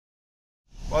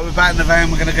Well, we're back in the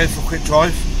van. We're going to go for a quick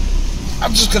drive.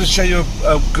 I'm just going to show you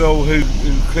a girl who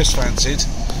Chris fancied.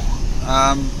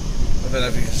 I don't know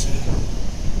if you can see it.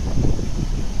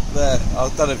 There. I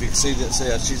don't know if you can see her.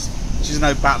 She's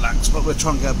no Batlax, but we're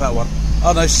trying to get a better one.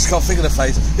 Oh no, she's got a thing in her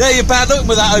face. Yeah, you're bad looking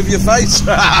with that over your face.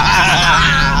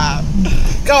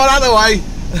 Go on, other way.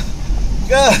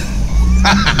 Go.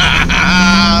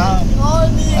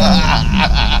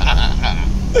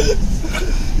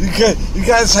 You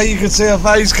can't say you can see her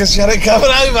face because she had it covered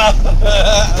over.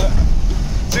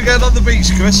 So you're going on the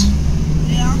beach, Chris?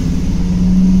 Yeah.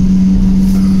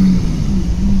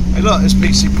 Hey look, there's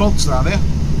PC Plogs down here.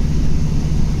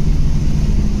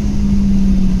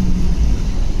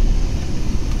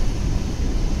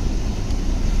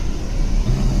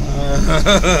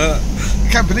 I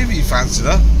can't believe it, you fancied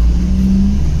her. I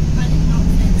did not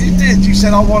fancy You her. did, you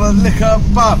said I want to lick her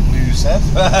bum, you said.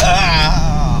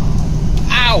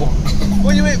 Ow!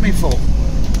 What you hit me for?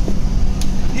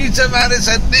 You turned around and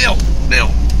said, Neil,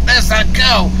 there's that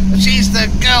girl. She's the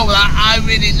girl that I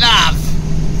really love.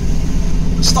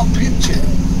 Stop pinching.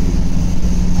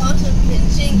 I wasn't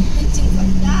pinching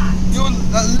like that.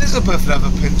 Elizabeth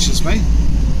never pinches me.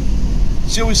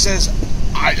 She always says,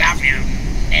 I love you,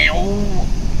 Neil.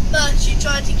 But she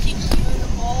tried to kick you in the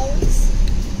balls.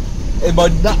 In my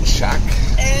nut shack.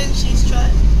 And she's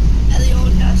tried, at the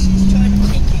old house, she's trying to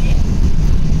kick you.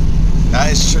 That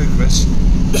is true, Chris.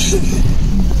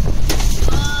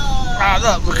 Oh,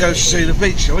 Look, we'll go see the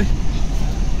beach, shall we? I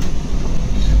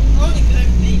want to go to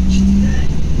the beach today.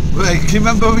 Wait, can you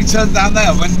remember when we turned down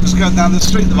there when it was going down the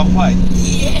street the wrong way?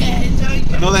 Yeah, don't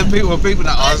go. And all them people were beeping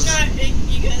at us. No,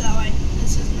 you go that way.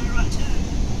 This is no right turn.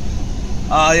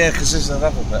 Oh yeah, because there's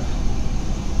another bit.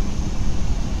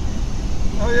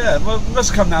 Oh yeah, well we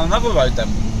must come down another road then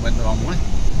when we went the wrong way.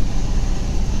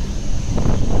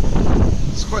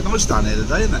 It's quite nice down here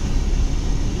today, isn't it?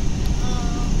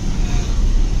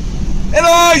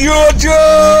 Hello,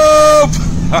 YouTube!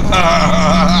 I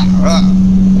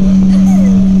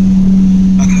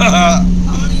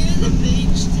want to go to the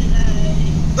beach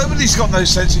today. Nobody's got no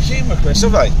sense of humour, Chris,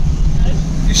 have they?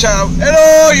 You shout out,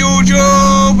 hello,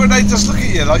 YouTube! And they just look at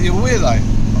you like you're a weirdo.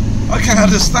 I can't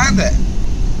understand it.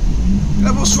 You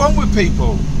know, what's wrong with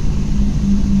people?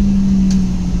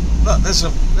 Look, there's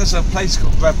a place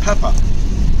called Red Pepper.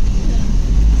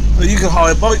 Well, you can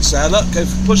hire bikes there, look, go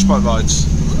for push bike rides.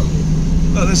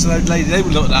 Look, there's an old lady, they were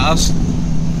looking at us.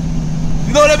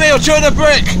 You know what I mean? I'll join a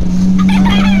brick!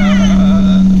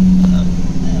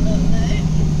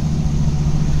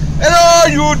 Hello,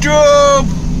 YouTube!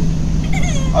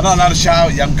 I'm not allowed to shout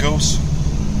out young girls.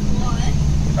 Why?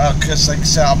 Oh, because they can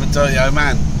say I'm a dirty old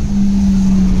man.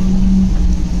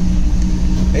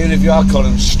 Even if you are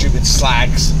calling them stupid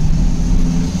slags.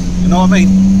 You know what I mean?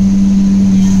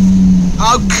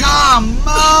 Oh, come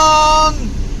on!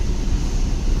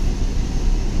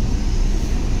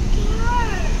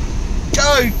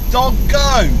 Go, dog,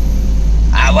 go!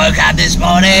 I woke up this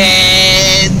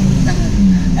morning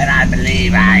and I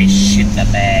believe I shit the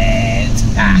bed.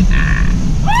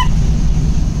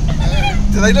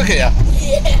 Do they look at you?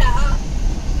 Yeah.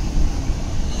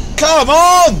 Come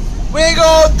on! We ain't got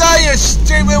all day, you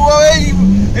stupid worry.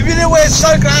 If you didn't wear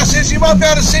sunglasses, you might be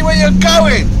able to see where you're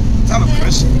going. Tell them,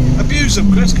 Chris. Abuse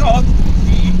them, Chris. Come on.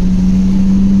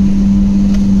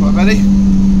 Right, ready?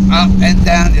 Up and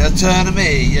down. Your turn to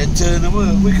me. Your turn to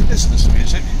me. We can listen to some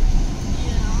music.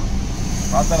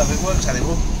 Yeah. I don't know if it works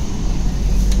anymore.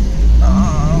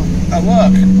 Oh, that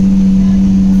work.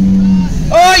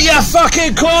 Oh, you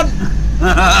fucking cunt!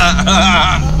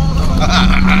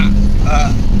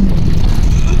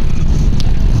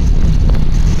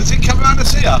 Does he come around to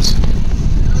see us?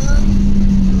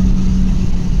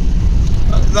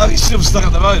 No, he's still stuck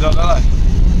on the road, I don't know.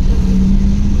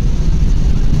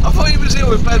 I thought he was here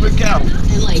with Ben McGowan.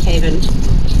 And Lake Haven.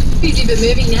 Busy but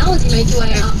moving now as you make your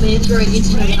way up Mans Road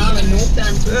into Navarra and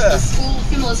northbound towards the school.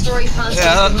 Similar story past the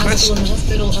high school and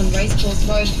hospital on Racecourse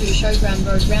Road through to Showground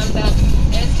Road roundabout.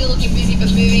 And still looking busy but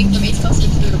moving from East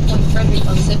Gosford through to Point Frederick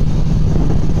on the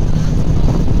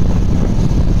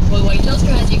Well,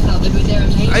 Telstra has you covered with their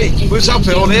amazing... Hey, what's up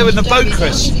here on here in the boat,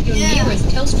 Chris? Yeah.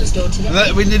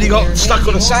 We nearly got stuck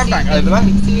on a sandbank over there.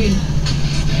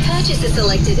 Purchase a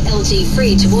selected LG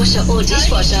fridge, washer or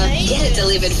dishwasher, get it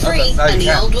delivered free, No, and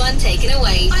the old one taken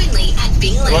away. Only at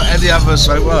Bingley. Well, any others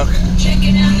won't work. Check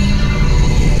it out.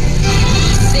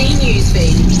 See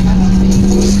newsfeed.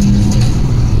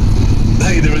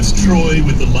 Hey there, it's Troy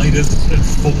with the latest at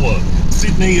 4.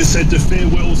 Sydney is said to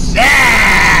farewell.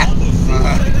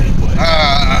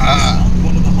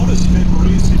 One of the hottest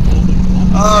Februaries in all the...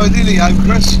 Oh, nearly home,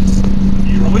 Chris.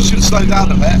 I wish you'd slow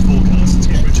down a bit. Forecast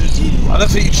temperatures. I don't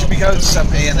think you should be going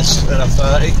 70 and a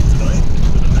 30.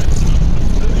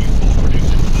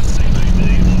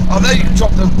 I know you can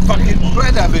drop the fucking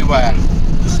bread everywhere.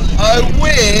 Oh,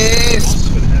 whiz!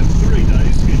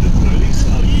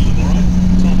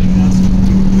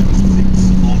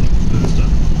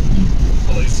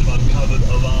 Police have uncovered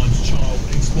a large child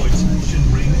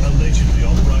exploitation ring allegedly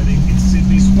operating in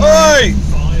Sydney's. Hey!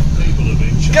 5 people have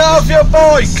been charged. Get off your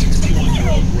bike!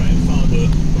 61-year-old grandfather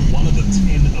of one of the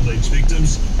 10 alleged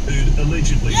victims who'd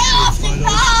allegedly shared photos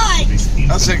of this infant.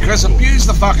 That's it, Chris. Abuse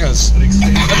the fuckers.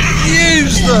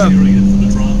 Abuse them!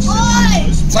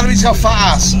 Tell him he's got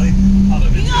fat ass.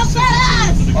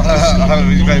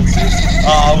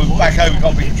 Oh, we're back home. We've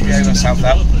got to behave ourselves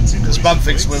now. Because Mum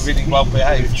thinks we're really well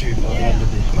behaved.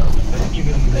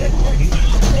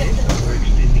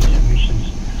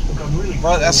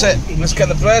 Right, that's it. Let's get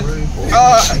the bread.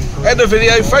 End of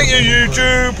video. Thank you,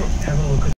 YouTube.